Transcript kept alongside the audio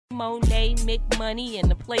Mone McMoney,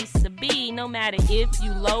 and the place to be, no matter if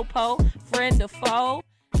you low-po, friend or foe.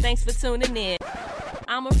 Thanks for tuning in.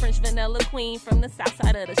 I'm a French vanilla queen from the south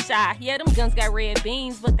side of the Chi. Yeah, them guns got red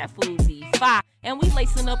beans, but that food be fire. And we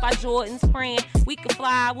lacing up our Jordans, praying we could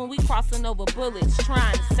fly when we crossing over bullets,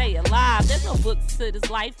 trying to stay alive. There's no books to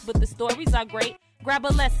this life, but the stories are great. Grab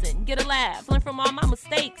a lesson, get a laugh, learn from all my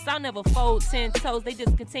mistakes. I'll never fold 10 toes, they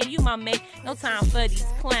just continue my mate. No time for these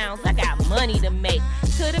clowns, I got money to make.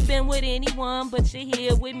 Could've been with anyone, but you're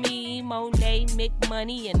here with me. Mone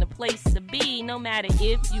McMoney, and the place to be, no matter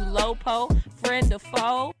if you low-po, friend or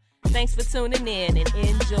foe. Thanks for tuning in and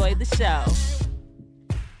enjoy the show.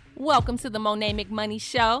 Welcome to the Mone McMoney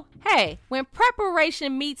Show. Hey, when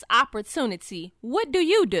preparation meets opportunity, what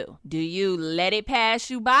do? Do you let it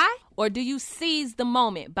pass you by, or do you seize the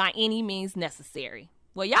moment by any means necessary?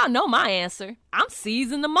 Well, y'all know my answer. I'm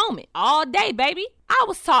seizing the moment all day, baby. I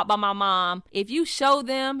was taught by my mom, if you show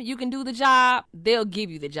them you can do the job, they'll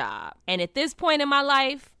give you the job. And at this point in my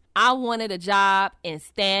life, I wanted a job in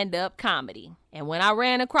stand-up comedy. And when I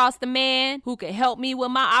ran across the man who could help me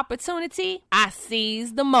with my opportunity, I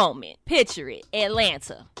seized the moment. Picture it,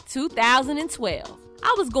 Atlanta, 2012.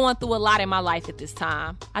 I was going through a lot in my life at this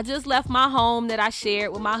time. I just left my home that I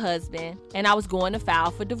shared with my husband, and I was going to file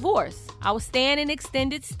for divorce. I was staying in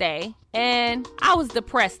extended stay, and I was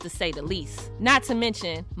depressed to say the least. Not to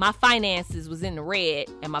mention, my finances was in the red,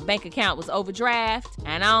 and my bank account was overdraft,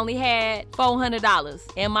 and I only had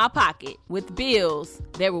 $400 in my pocket with bills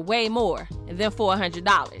that were way more than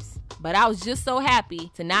 $400. But I was just so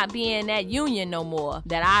happy to not be in that union no more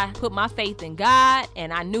that I put my faith in God,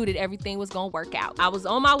 and I knew that everything was going to work out. I was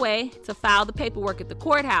on my way to file the paperwork at the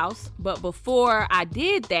courthouse, but before I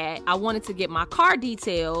did that, I wanted to get my car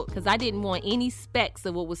detailed because I didn't want any specks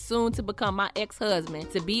of what was soon to become my ex-husband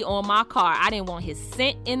to be on my car. I didn't want his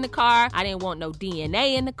scent in the car. I didn't want no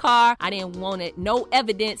DNA in the car. I didn't want no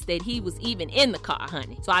evidence that he was even in the car,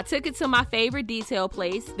 honey. So I took it to my favorite detail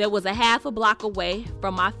place that was a half a block away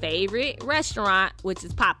from my favorite restaurant, which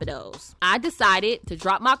is Papados. I decided to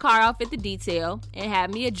drop my car off at the detail and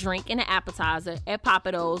have me a drink and an appetizer at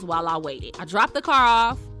Papados while I waited. I dropped the car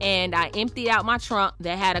off and I emptied out my trunk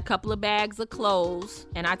that had a couple of bags of clothes,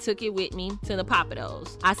 and I took it with me to the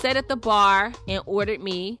Papados. I sat at the bar and ordered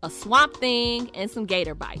me a Swamp Thing and some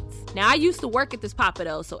Gator Bites. Now, I used to work at this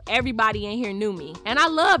Papados, so everybody in here knew me, and I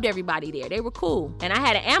loved everybody there. They were cool. And I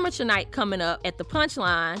had an amateur night coming up at the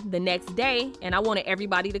Punchline the next day, and I wanted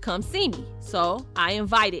everybody to come see me. So I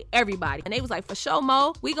invited everybody, and they was like, for sure,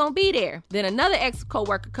 Mo, we gonna be there. Then another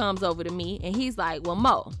ex-coworker comes over to me, and he's like, well,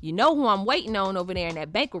 Mo, you know who I'm waiting on over there in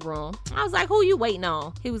that banquet room? I was like, who you waiting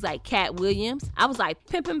on? He was like, Katt Williams. I was like,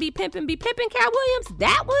 pimpin' be Katt Williams?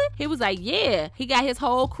 That one? He was like, yeah, he got his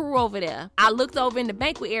whole crew over there. I looked over in the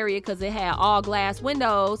banquet area because it had all glass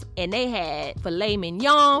windows, and they had filet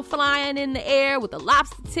mignon flying in the air with the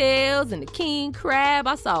lobster tails and the king crab.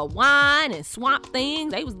 I saw wine and swamp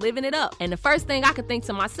things. They was living it up. And the first thing I could think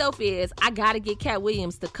to myself is, I gotta get Katt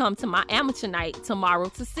Williams to come to my amateur night tomorrow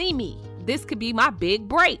to see me. This could be my big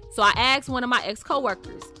break. So I asked one of my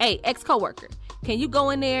ex-coworkers, hey, ex-coworker, can you go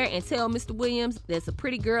in there and tell Mr. Williams there's a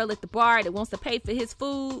pretty girl at the bar that wants to pay for his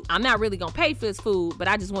food? I'm not really gonna pay for his food, but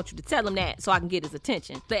I just want you to tell him that so I can get his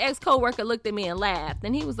attention. The ex-coworker looked at me and laughed,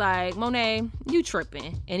 and he was like, Monet, you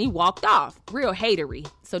tripping. And he walked off, real hatery.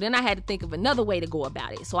 So then I had to think of another way to go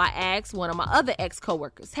about it. So I asked one of my other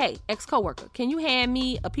ex-coworkers, hey, ex-coworker, can you hand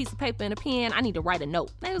me a piece of paper and a pen? I need to write a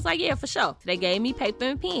note. They was like, yeah, for sure. So they gave me paper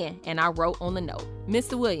and pen, and I wrote on the note,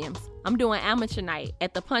 Mr. Williams, I'm doing amateur night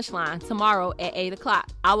at the Punchline tomorrow at 8 o'clock.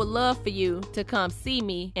 I would love for you to come see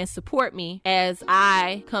me and support me as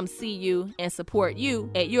I come see you and support you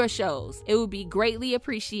at your shows. It would be greatly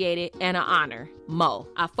appreciated and an honor, Mo.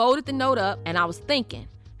 I folded the note up and I was thinking,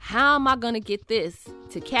 how am I going to get this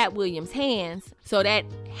to Katt Williams' hands so that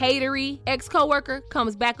hatery ex-coworker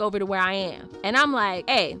comes back over to where I am? And I'm like,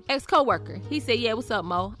 hey, ex-coworker. He said, yeah, what's up,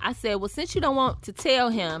 Mo? I said, well, since you don't want to tell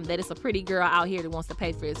him that it's a pretty girl out here that wants to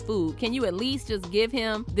pay for his food, can you at least just give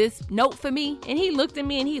him this note for me? And he looked at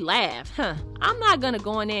me and he laughed. I'm not going to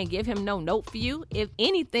go in there and give him no note for you. If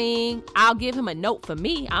anything, I'll give him a note for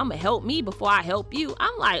me. I'm going to help me before I help you.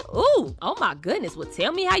 I'm like, ooh, oh my goodness. Well,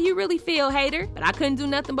 tell me how you really feel, hater. But I couldn't do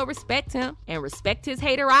nothing but respect him and respect his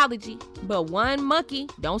haterology, but one monkey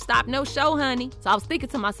don't stop no show, honey. So I was thinking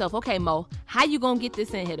to myself, okay, Mo, how you gonna get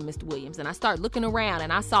this in here to Mr. Williams? And I started looking around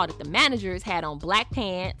and I saw that the managers had on black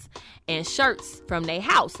pants and shirts from their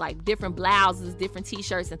house, like different blouses, different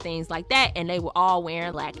t-shirts and things like that. And they were all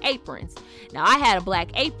wearing black aprons. Now I had a black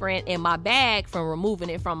apron in my bag from removing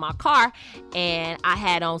it from my car, and I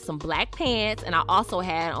had on some black pants, and I also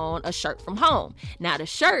had on a shirt from home. Now the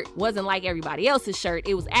shirt wasn't like everybody else's shirt.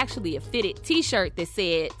 It was actually a fitted t-shirt that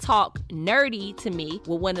said "Talk Nerdy to Me"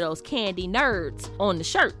 with one of those candy nerds on the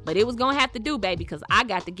shirt. But it was gonna have to do, baby, because I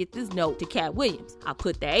got to get this note to Katt Williams. I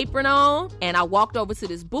put the apron on and I walked over to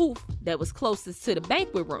this booth that was closest to the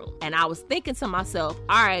banquet room. And I was thinking to myself,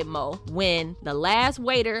 all right, Mo, when the last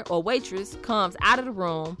waiter or waitress comes out of the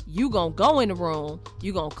room, you gonna go in the room,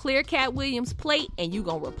 you gonna clear Katt Williams' plate, and you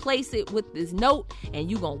gonna replace it with this note, and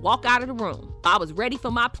you gonna walk out of the room. I was ready for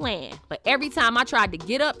my plan. But every time I tried to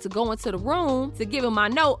get up to go into the room to give him my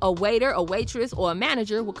note, a waiter, a waitress, or a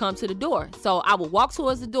manager would come to the door. So I would walk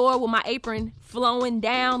towards the door with my apron flowing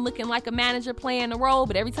down, looking like a manager playing the role.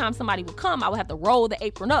 But every time somebody would come, I would have to roll the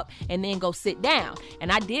apron up and then go sit down.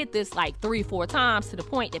 And I did this like 3-4 times to the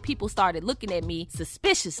point that people started looking at me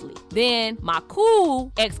suspiciously. Then my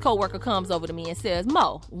cool ex-coworker comes over to me and says,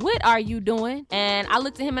 Mo, what are you doing? And I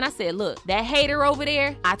looked at him and I said, look, that hater over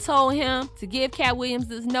there, I told him to give Katt Williams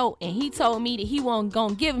this note, and he told me that he wasn't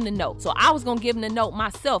gonna give him the note. So I was gonna give him the note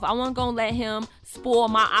myself. I wasn't gonna let him spoil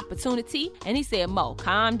my opportunity. And he said, Mo,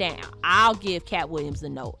 calm down. I'll give Katt Williams the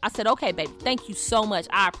note. I said, okay, baby, thank you so much.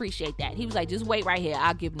 I appreciate that. He was like, just wait right here.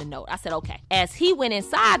 I'll give him the note. I said, okay. As he went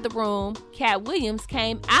inside the room, Katt Williams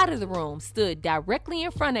came out of the room, stood directly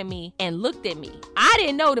in front of me, and looked at me. I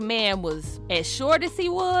didn't know the man was as short as he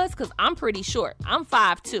was, because I'm pretty short. I'm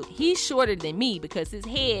 5'2". He's shorter than me because his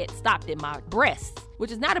head stopped at my breasts,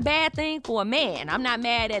 which is not a bad thing for a man. I'm not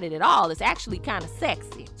mad at it at all. It's actually kind of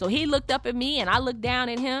sexy. So he looked up at me and I looked down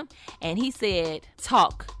at him, and he said,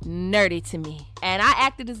 talk nerdy to me. And I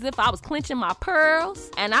acted as if I was clenching my pearls.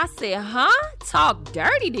 And I said, huh? Talk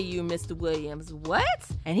dirty to you, Mr. Williams. What?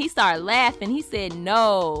 And he started laughing. He said,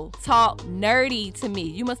 no, talk nerdy to me.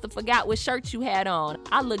 You must have forgot what shirt you had on.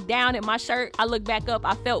 I looked down at my shirt. I looked back up.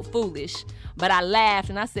 I felt foolish. But I laughed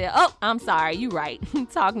and I said, oh, I'm sorry, you right.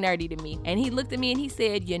 Talk nerdy to me. And he looked at me and he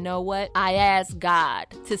said, you know what? I asked God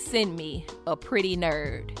to send me a pretty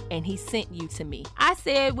nerd, and he sent you to me. I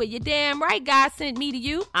said, well, you're damn right God sent me to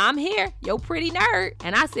you. I'm here, your pretty nerd.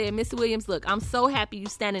 And I said, Mr. Williams, look, I'm so happy you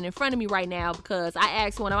standing in front of me right now, because I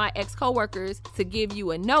asked one of my ex-coworkers to give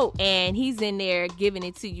you a note, and he's in there giving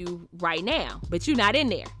it to you right now. But you're not in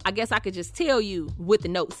there. I guess I could just tell you what the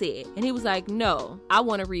note said. And he was like, no, I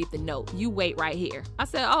want to read the note. You wait right here. I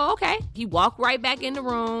said, oh, okay. He walked right back in the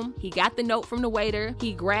room. He got the note from the waiter.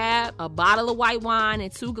 He grabbed a bottle of white wine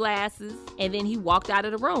and 2 glasses, and then he walked out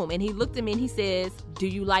of the room. And he looked at me and he says, do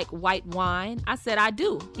you like white wine? I said, I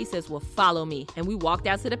do. He says, well, follow me. And we walked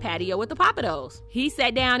out to the patio with the Papados. He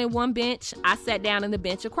sat down in one bench. I sat down in the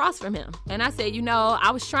bench across from him. And I said, you know,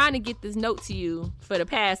 I was trying to get this note to you for the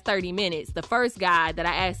past 30 minutes. The first guy that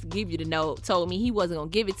I asked to give you the note told me he wasn't going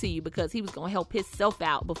to give it to you because he was going to help himself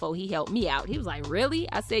out before he helped me out. He was like,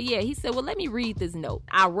 really? I said, yeah. He said, well, let me read this note.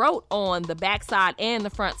 I wrote on the back side and the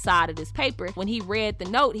front side of this paper. When he read the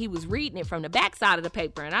note, he was reading it from the back side of the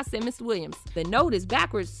paper. And I said, Mr. Williams, the note is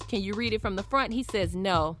backwards. Can you read it from the front? He says,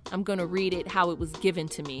 no, I'm going to read it how it was given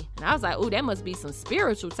to me. And I was like, oh, that must be some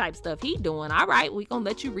spiritual type stuff he doing. All right, we going to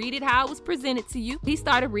let you read it how it was presented to you. He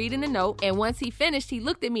started reading the note. And once he finished, he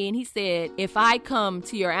looked at me and he said, if I come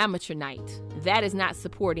to your amateur night, that is not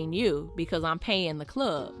supporting you because I'm paying the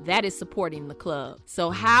club. That is supporting the club.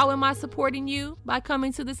 So how am I supporting you by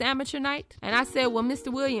coming to this amateur night? And I said, well,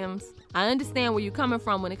 Mr. Williams, I understand where you're coming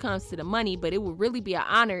from when it comes to the money, but it would really be an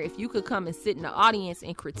honor if you could come and sit in the audience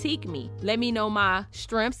and critique me. Let me know my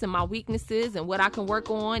strengths and my weaknesses and what I can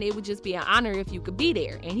work on. It would just be an honor if you could be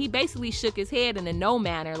there. And he basically shook his head in a no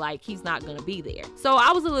manner, like he's not going to be there. So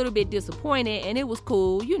I was a little bit disappointed, and it was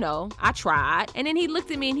cool. You know, I tried. And then he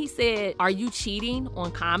looked at me and he said, are you cheating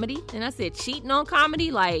on comedy? And I said, cheating on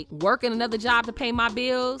comedy? Like working another job to pay my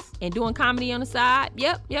bills and doing comedy on the side?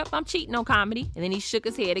 Yep, I'm cheating on comedy. And then he shook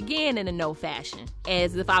his head again in a no fashion,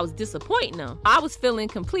 as if I was disappointing him. I was feeling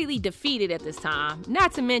completely defeated at this time.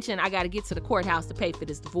 Not to mention, I got to get to the courthouse to pay for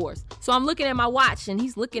this divorce. So I'm looking at my watch and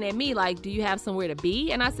he's looking at me like, do you have somewhere to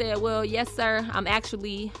be? And I said, well, yes, sir. I'm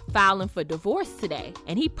actually filing for divorce today.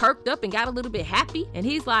 And he perked up and got a little bit happy. And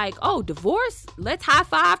he's like, oh, divorce? Let's high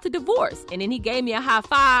five to divorce. And then he gave me a high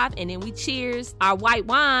five, and then we cheers our white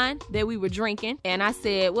wine that that we were drinking. And I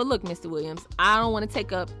said, well, look, Mr. Williams, I don't want to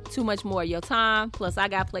take up too much more of your time. Plus, I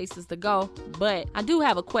got places to go. But I do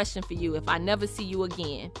have a question for you if I never see you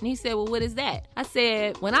again. And he said, well, what is that? I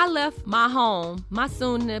said, when I left my home, my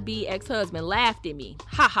soon-to-be ex-husband laughed at me.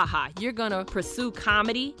 Ha, ha, ha. You're going to pursue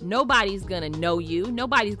comedy? Nobody's going to know you.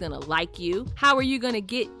 Nobody's going to like you. How are you going to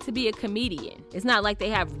get to be a comedian? It's not like they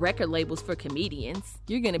have record labels for comedians.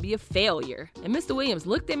 You're going to be a failure. And Mr. Williams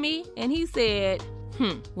looked at me and he said,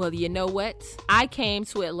 well, you know what? I came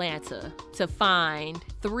to Atlanta to find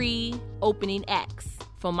 3 opening acts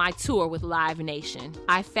for my tour with Live Nation.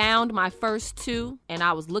 I found my first 2 and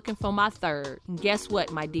I was looking for my 3rd. And guess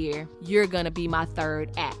what, my dear? You're gonna be my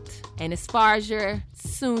 3rd act. And as far as your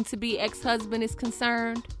soon-to-be ex-husband is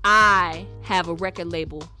concerned, I have a record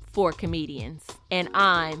label for comedians, and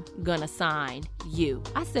I'm gonna sign you.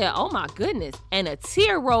 I said, oh my goodness. And a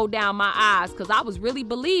tear rolled down my eyes because I was really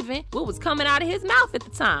believing what was coming out of his mouth at the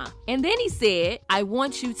time. And then he said, I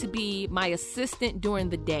want you to be my assistant during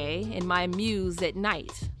the day and my muse at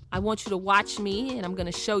night. I want you to watch me, and I'm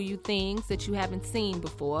going to show you things that you haven't seen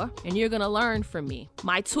before, and you're going to learn from me.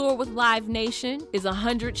 My tour with Live Nation is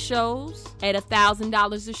 100 shows at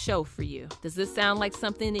 $1,000 a show for you. Does this sound like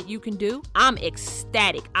something that you can do? I'm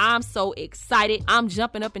ecstatic. I'm so excited. I'm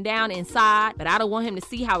jumping up and down inside, but I don't want him to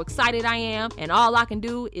see how excited I am, and all I can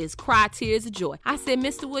do is cry tears of joy. I said,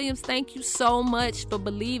 Mr. Williams, thank you so much for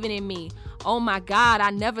believing in me. Oh my God, I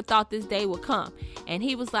never thought this day would come. And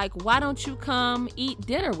he was like, why don't you come eat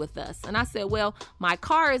dinner with us? And I said, well, my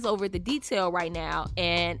car is over at the detail right now,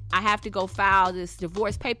 and I have to go file this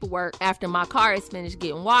divorce paperwork after my car is finished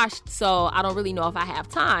getting washed, so I don't really know if I have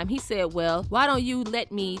time. He said, well, why don't you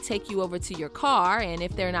let me take you over to your car, and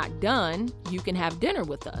if they're not done, you can have dinner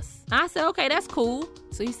with us. I said, okay, that's cool.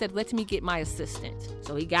 So he said, let me get my assistant.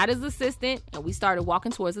 So he got his assistant, and we started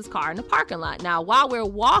walking towards his car in the parking lot. Now, while we're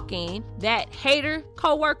walking, that hater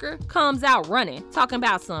coworker comes out running, talking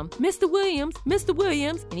about some Mr.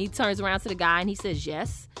 Williams. And he turns around to the guy and he says,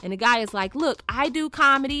 yes. And the guy is like, look, I do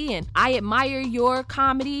comedy and I admire your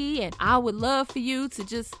comedy and I would love for you to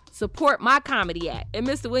just support my comedy act. And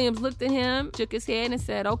Mr. Williams looked at him, shook his head and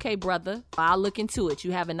said, okay, brother, I'll look into it.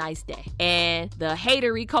 You have a nice day. And the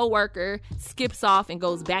hatery coworker skips off and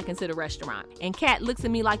goes back into the restaurant. And Katt looks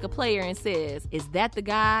at me like a player and says, is that the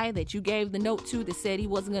guy that you gave the note to that said he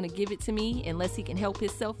wasn't going to give it to me unless he can help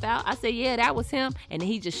himself out? I said, yeah, that was him. And then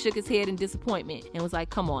he just shook his head in disappointment and was like,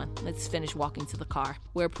 come on, let's finish walking to the car.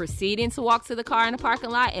 We're proceeding to walk to the car in the parking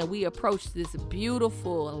lot, and we approach this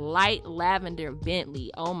beautiful light lavender Bentley.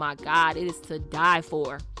 Oh my God, it is to die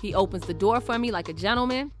for. He opens the door for me like a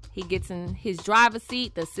gentleman. He gets in his driver's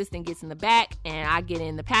seat, the assistant gets in the back, and I get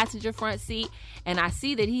in the passenger front seat, and I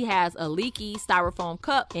see that he has a leaky styrofoam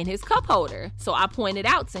cup in his cup holder. So I point it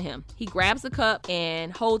out to him. He grabs the cup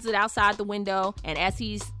and holds it outside the window, and as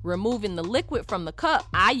he's removing the liquid from the cup,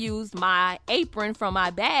 I used my apron from my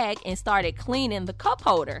bag and started cleaning the cup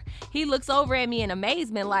holder. He looks over at me in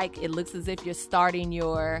amazement like, it looks as if you're starting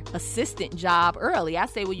your assistant job early. I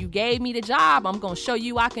say, well, you gave me the job. I'm going to show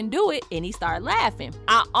you I can do it. And he started laughing.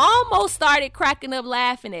 I almost started cracking up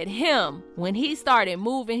laughing at him when he started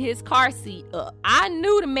moving his car seat up. I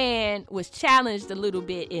knew the man was challenged a little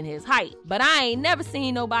bit in his height, but I ain't never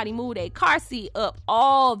seen nobody move their car seat up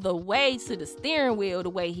all the way to the steering wheel the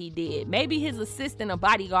way he did. Maybe his assistant or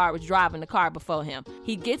bodyguard was driving the car before him.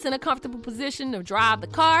 He gets in a comfortable position to drive the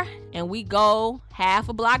car, and we go half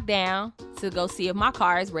a block down to go see if my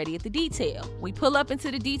car is ready at the detail. We pull up into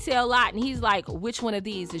the detail lot, and he's like, which one of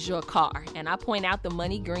these is your car? And I point out the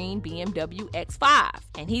money green BMW X5.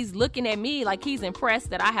 And he's looking at me like he's impressed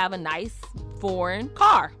that I have a nice foreign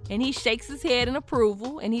car. And he shakes his head in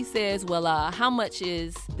approval, and he says, well, how much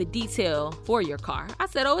is the detail for your car? I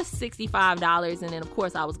said, oh, it's $65. And then, of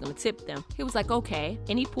course, I was going to tip them. He was like, okay.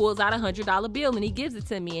 And he pulls out a $100 bill, and he gives it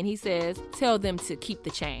to me, and he says, tell them to keep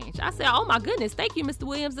the change. I said, oh, my goodness. Thank you, Mr.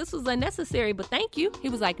 Williams. This was unnecessary, but thank you. He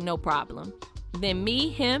was like, no problem. Then me,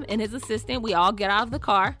 him, and his assistant, we all get out of the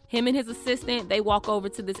car. Him and his assistant, they walk over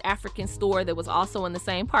to this African store that was also in the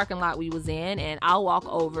same parking lot we was in, and I'll walk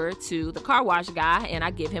over to the car wash guy, and I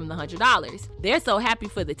give him the $100. They're so happy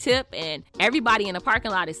for the tip, and everybody in the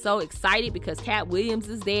parking lot is so excited because Katt Williams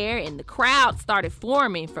is there, and the crowd started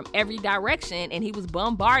forming from every direction, and he was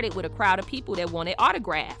bombarded with a crowd of people that wanted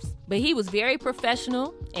autographs. But he was very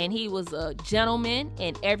professional. and he was a gentleman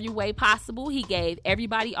in every way possible. He gave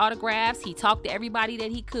everybody autographs. He talked to everybody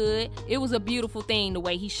that he could. It was a beautiful thing the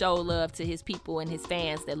way he showed love to his people and his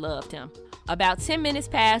fans that loved him. About 10 minutes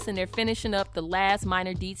passed and they're finishing up the last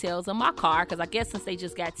minor details of my car, because I guess since they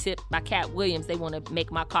just got tipped by Katt Williams, they want to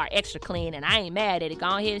make my car extra clean, and I ain't mad at it. Go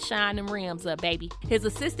ahead and shine them rims up, baby. His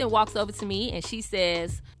assistant walks over to me and she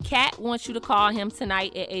says, Katt wants you to call him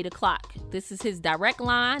tonight at 8 o'clock. This is his direct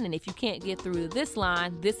line, and if you can't get through to this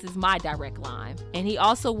line, this is my direct line. And he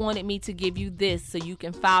also wanted me to give you this so you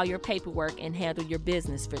can file your paperwork and handle your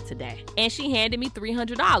business for today. And she handed me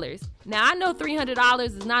 $300. Now, I know $300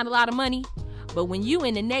 is not a lot of money, but when you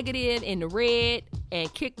in the negative, in the red,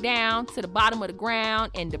 and kicked down to the bottom of the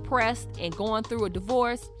ground and depressed and going through a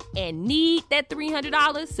divorce and need that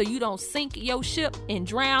 $300 so you don't sink your ship and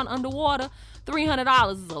drown underwater,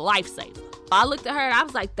 $300 is a lifesaver. I looked at her and I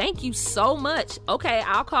was like, thank you so much. Okay,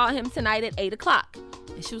 I'll call him tonight at 8 o'clock.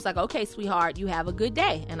 And she was like, okay, sweetheart, you have a good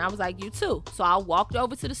day. And I was like, you too. So I walked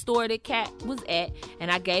over to the store that Katt was at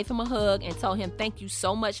and I gave him a hug and told him, thank you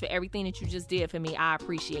so much for everything that you just did for me. I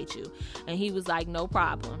appreciate you. And he was like, no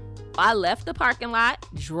problem. I left the parking lot,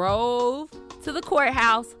 drove to the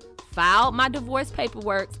courthouse, filed my divorce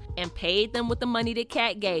paperwork, and paid them with the money that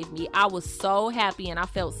Katt gave me. I was so happy and I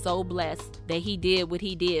felt so blessed that he did what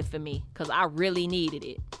he did for me, because I really needed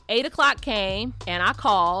it. 8 o'clock came and I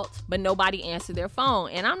called, but nobody answered their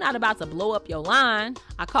phone. And I'm not about to blow up your line.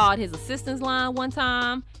 I called his assistant's line one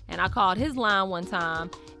time and I called his line one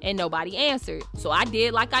time and nobody answered. So I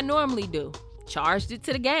did like I normally do. Charged it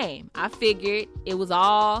to the game. I figured it was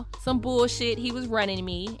all some bullshit he was running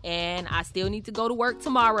me, and I still need to go to work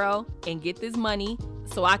tomorrow and get this money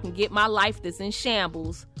so I can get my life that's in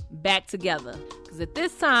shambles back together. Because at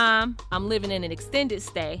this time, I'm living in an extended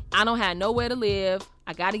stay. I don't have nowhere to live.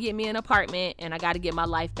 I got to get me an apartment, and I got to get my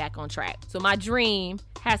life back on track. So my dream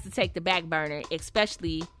has to take the back burner,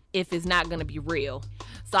 especially if it's not going to be real.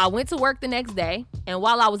 So I went to work the next day, and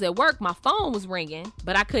while I was at work, my phone was ringing,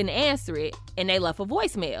 but I couldn't answer it, and they left a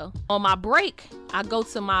voicemail. On my break, I go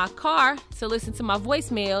to my car to listen to my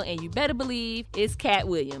voicemail, and you better believe it's Katt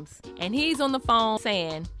Williams. And he's on the phone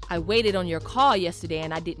saying, I waited on your call yesterday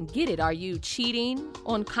and I didn't get it. Are you cheating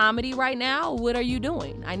on comedy right now? What are you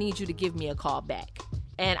doing? I need you to give me a call back.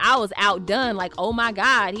 And I was outdone, like, oh my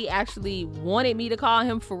God, he actually wanted me to call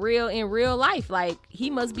him for real in real life. Like,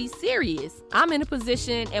 he must be serious. I'm in a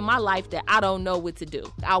position in my life that I don't know what to do.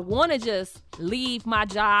 I want to just leave my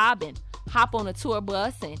job and hop on a tour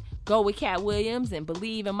bus and go with Katt Williams and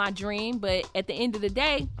believe in my dream. But at the end of the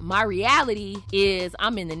day, my reality is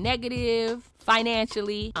I'm in the negative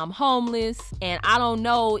financially. I'm homeless, and I don't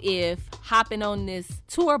know if hopping on this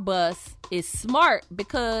tour bus is smart,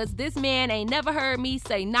 because this man ain't never heard me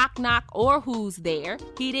say knock knock or who's there.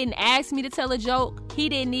 He didn't ask me to tell a joke. He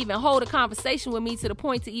didn't even hold a conversation with me to the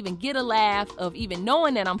point to even get a laugh of even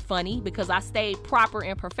knowing that I'm funny, because I stayed proper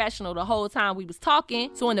and professional the whole time we was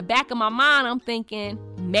talking. So in the back of my mind, I'm thinking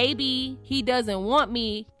maybe he doesn't want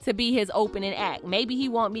me to be his opening act. Maybe he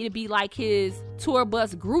want me to be like his tour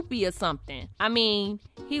bus groupie or something. I mean,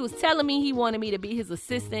 he was telling me he wanted me to be his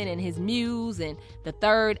assistant and his muse and the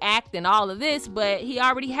third act and all of this, but he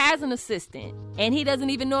already has an assistant and he doesn't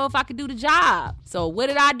even know if I could do the job. So what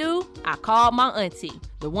did I do? I called my auntie,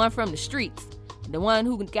 the one from the streets, the one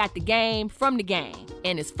who got the game from the game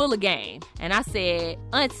and is full of game. And I said,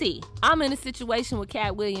 Auntie, I'm in a situation with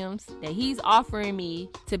Katt Williams that he's offering me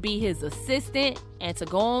to be his assistant and to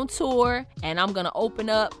go on tour, and I'm gonna open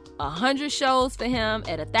up 100 shows for him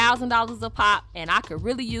at $1,000 a pop, and I could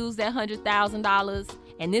really use that $100,000,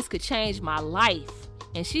 and this could change my life.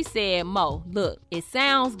 And she said, Mo, look, it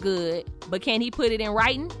sounds good, but can he put it in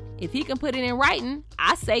writing? If he can put it in writing,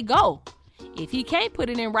 I say go. If he can't put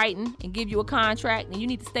it in writing and give you a contract, then you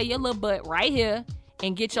need to stay your little butt right here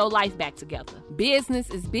and get your life back together. Business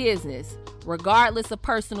is business, regardless of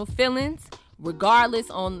personal feelings, regardless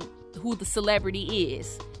on who the celebrity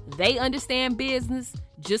is. They understand business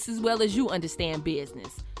just as well as you understand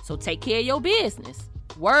business. So take care of your business.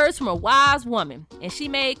 Words from a wise woman, and she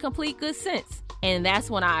made complete good sense. And that's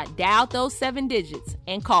when I dialed those 7 digits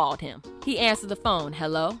and called him. He answered the phone.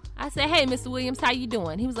 Hello? I said, hey, Mr. Williams, how you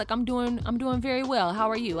doing? He was like, I'm doing very well. How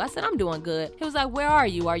are you? I said, I'm doing good. He was like, where are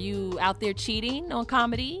you? Are you out there cheating on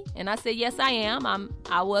comedy? And I said, yes, I am.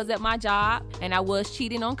 I was at my job and I was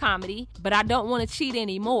cheating on comedy, but I don't want to cheat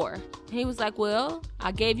anymore. He was like, well,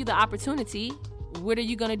 I gave you the opportunity. What are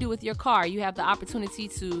you going to do with your car? You have the opportunity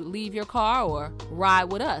to leave your car or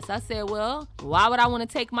ride with us. I said, well, why would I want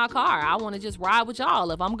to take my car? I want to just ride with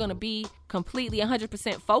y'all. If I'm going to be completely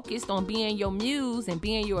 100% focused on being your muse and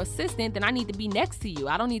being your assistant, then I need to be next to you.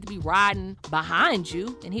 I don't need to be riding behind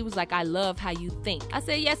you. And he was like, I love how you think. I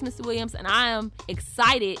said, yes, Mr. Williams, and I am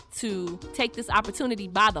excited to take this opportunity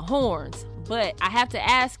by the horns. But I have to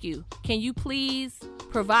ask you, can you please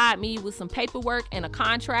provide me with some paperwork and a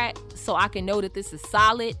contract so I can know that this is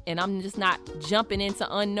solid and I'm just not jumping into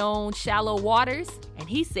unknown shallow waters? And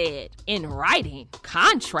he said, in writing,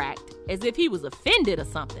 contract, as if he was offended or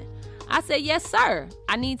something. I said, yes, sir.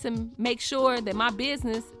 I need to make sure that my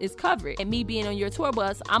business is covered. And me being on your tour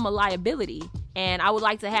bus, I'm a liability. And I would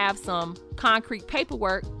like to have some concrete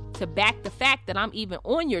paperwork to back the fact that I'm even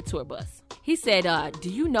on your tour bus. He said, do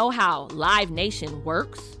you know how Live Nation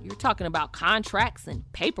works? You're talking about contracts and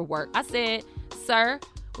paperwork. I said, sir,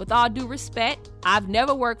 with all due respect, I've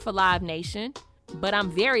never worked for Live Nation, but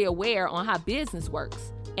I'm very aware on how business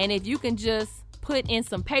works. And if you can just put in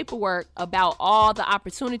some paperwork about all the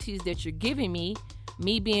opportunities that you're giving me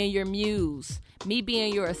being your muse, me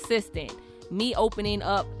being your assistant, me opening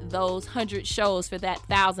up those 100 shows for that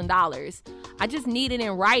 $1,000. I just need it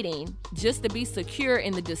in writing just to be secure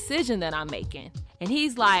in the decision that I'm making. And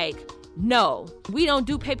he's like, no, we don't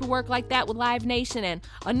do paperwork like that with Live Nation. And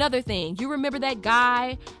another thing, you remember that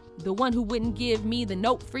guy, the one who wouldn't give me the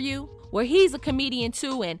note for you? Well, he's a comedian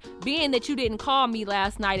too, and being that you didn't call me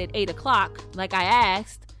last night at 8 o'clock like I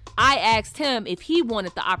asked him if he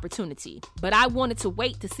wanted the opportunity. But I wanted to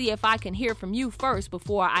wait to see if I can hear from you first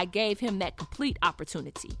before I gave him that complete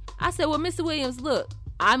opportunity. I said, well, Mr. Williams, look,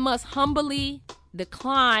 I must humbly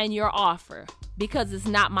decline your offer because it's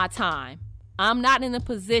not my time. I'm not in a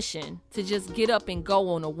position to just get up and go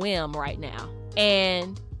on a whim right now.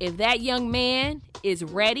 And if that young man is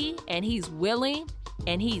ready and he's willing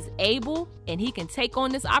and he's able and he can take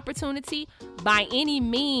on this opportunity, by any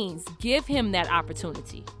means, give him that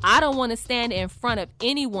opportunity. I don't want to stand in front of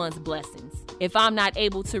anyone's blessings. If I'm not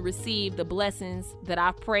able to receive the blessings that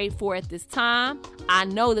I've prayed for at this time, I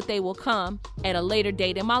know that they will come at a later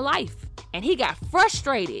date in my life. And he got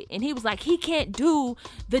frustrated and he was like, he can't do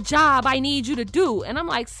the job I need you to do. And I'm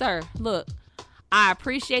like, sir, look, I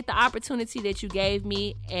appreciate the opportunity that you gave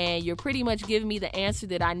me, and you're pretty much giving me the answer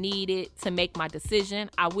that I needed to make my decision.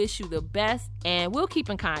 I wish you the best, and we'll keep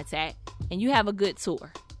in contact, and you have a good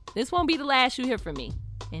tour. This won't be the last you hear from me.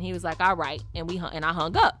 And he was like, all right, and I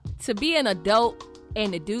hung up. To be an adult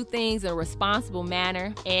and to do things in a responsible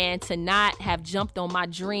manner and to not have jumped on my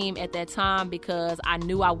dream at that time because I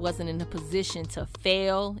knew I wasn't in a position to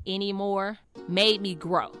fail anymore made me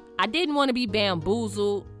grow. I didn't want to be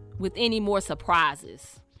bamboozled with any more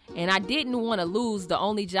surprises. And I didn't want to lose the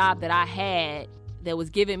only job that I had that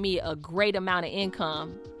was giving me a great amount of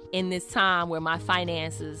income in this time where my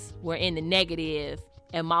finances were in the negative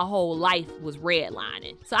and my whole life was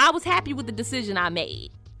redlining. So I was happy with the decision I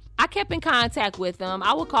made. I kept in contact with him.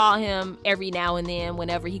 I would call him every now and then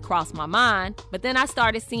whenever he crossed my mind. But then I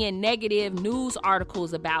started seeing negative news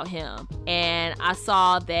articles about him. And I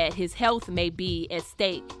saw that his health may be at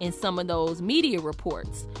stake in some of those media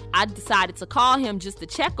reports. I decided to call him just to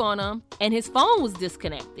check on him, and his phone was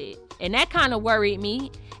disconnected. And that kind of worried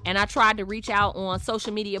me. And I tried to reach out on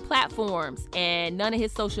social media platforms, and none of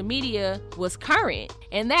his social media was current.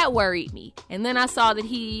 And that worried me. And then I saw that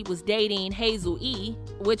he was dating Hazel E.,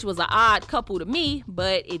 which was an odd couple to me.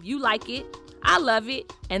 But if you like it, I love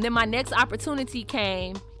it. And then my next opportunity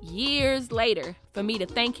came years later for me to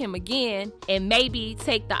thank him again and maybe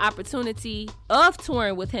take the opportunity of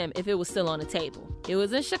touring with him if it was still on the table. It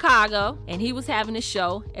was in Chicago, and he was having a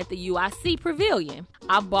show at the UIC Pavilion.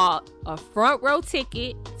 I bought a front row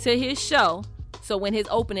ticket to his show, so when his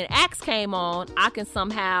opening acts came on, I can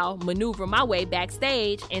somehow maneuver my way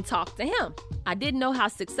backstage and talk to him. I didn't know how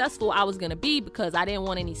successful I was going to be because I didn't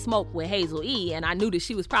want any smoke with Hazel E., and I knew that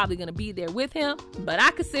she was probably going to be there with him, but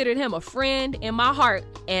I considered him a friend in my heart,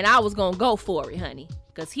 and I was going to go for it, honey.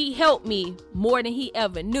 Because he helped me more than he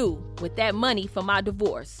ever knew with that money for my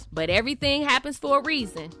divorce. But everything happens for a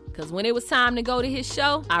reason. Because when it was time to go to his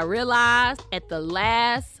show, I realized at the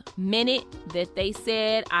last minute that they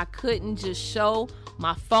said I couldn't just show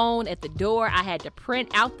my phone at the door. I had to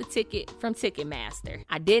print out the ticket from Ticketmaster.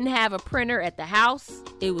 I didn't have a printer at the house.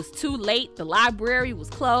 It was too late. The library was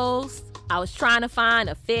closed. I was trying to find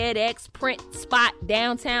a FedEx print spot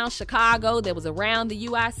downtown Chicago that was around the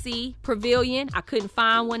UIC Pavilion. I couldn't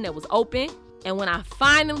find one that was open. And when I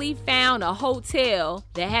finally found a hotel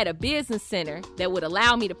that had a business center that would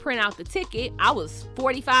allow me to print out the ticket, I was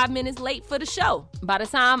 45 minutes late for the show. By the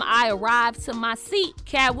time I arrived to my seat,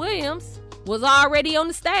 Katt Williams was already on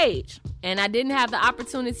the stage, and I didn't have the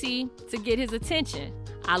opportunity to get his attention.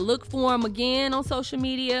 I looked for him again on social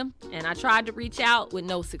media, and I tried to reach out with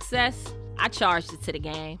no success. I charged it to the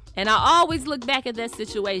game. And I always look back at that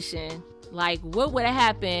situation like, what would have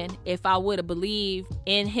happened if I would have believed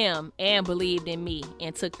in him and believed in me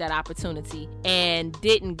and took that opportunity and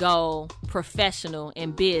didn't go professional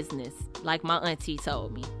in business like my auntie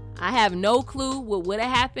told me. I have no clue what would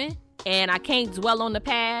have happened, and I can't dwell on the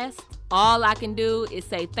past. All I can do is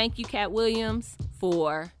say thank you, Katt Williams,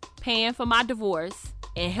 for paying for my divorce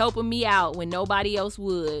and helping me out when nobody else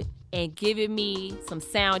would, and giving me some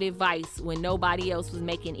sound advice when nobody else was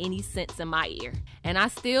making any sense in my ear. And I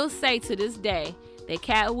still say to this day that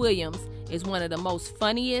Katt Williams is one of the most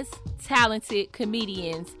funniest, talented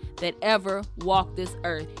comedians that ever walked this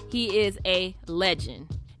earth. He is a legend.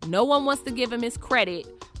 No one wants to give him his credit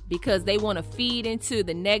because they want to feed into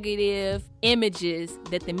the negative images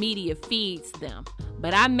that the media feeds them.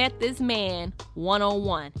 But I met this man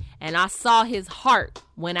one-on-one, and I saw his heart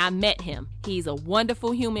when I met him. He's a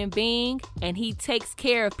wonderful human being, and he takes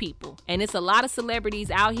care of people. And it's a lot of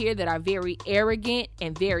celebrities out here that are very arrogant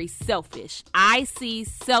and very selfish. I see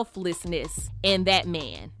selflessness in that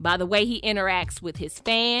man by the way he interacts with his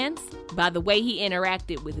fans, by the way he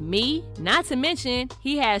interacted with me. Not to mention,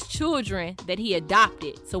 he has children that he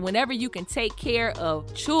adopted. So whenever you can take care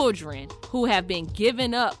of children who have been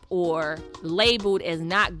given up or labeled as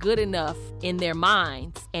not good enough in their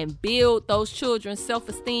minds and build those children's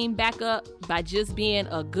self-esteem back up by just being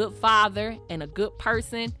a good father and a good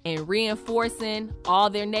person and reinforcing all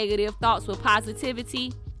their negative thoughts with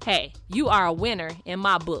positivity, hey, you are a winner in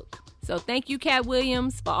my book. So thank you, Katt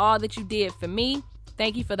Williams, for all that you did for me.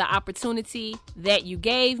 Thank you for the opportunity that you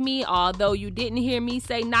gave me. Although you didn't hear me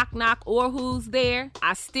say knock knock or who's there,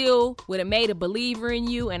 I still would have made a believer in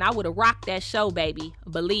you, and I would have rocked that show, baby.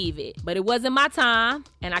 Believe it. But it wasn't my time,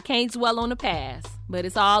 and I can't dwell on the past. But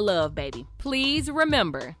it's all love, baby. Please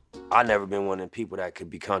remember, I've never been one of them people that could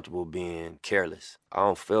be comfortable being careless. I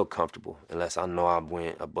don't feel comfortable unless I know I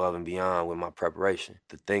went above and beyond with my preparation.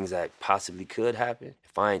 The things that possibly could happen,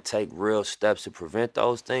 if I ain't take real steps to prevent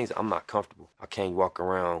those things, I'm not comfortable. I can't walk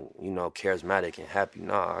around, charismatic and happy.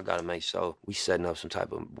 Nah, I gotta make sure we setting up some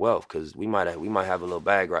type of wealth, because we might have a little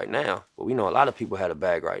bag right now, but we know a lot of people had a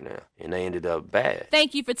bag right now, and they ended up bad.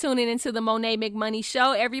 Thank you for tuning into the Mone McMoney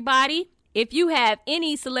Show, everybody. If you have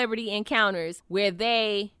any celebrity encounters where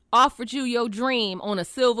they offered you your dream on a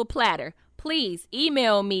silver platter, please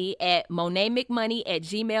email me at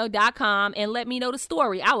monemcmoney@gmail.com and let me know the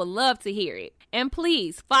story. I would love to hear it. And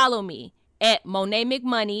please follow me at Mone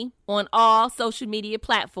McMoney on all social media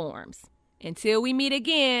platforms. Until we meet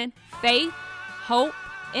again, faith, hope,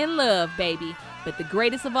 and love, baby. But the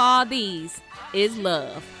greatest of all these is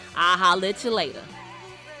love. I'll holler at you later.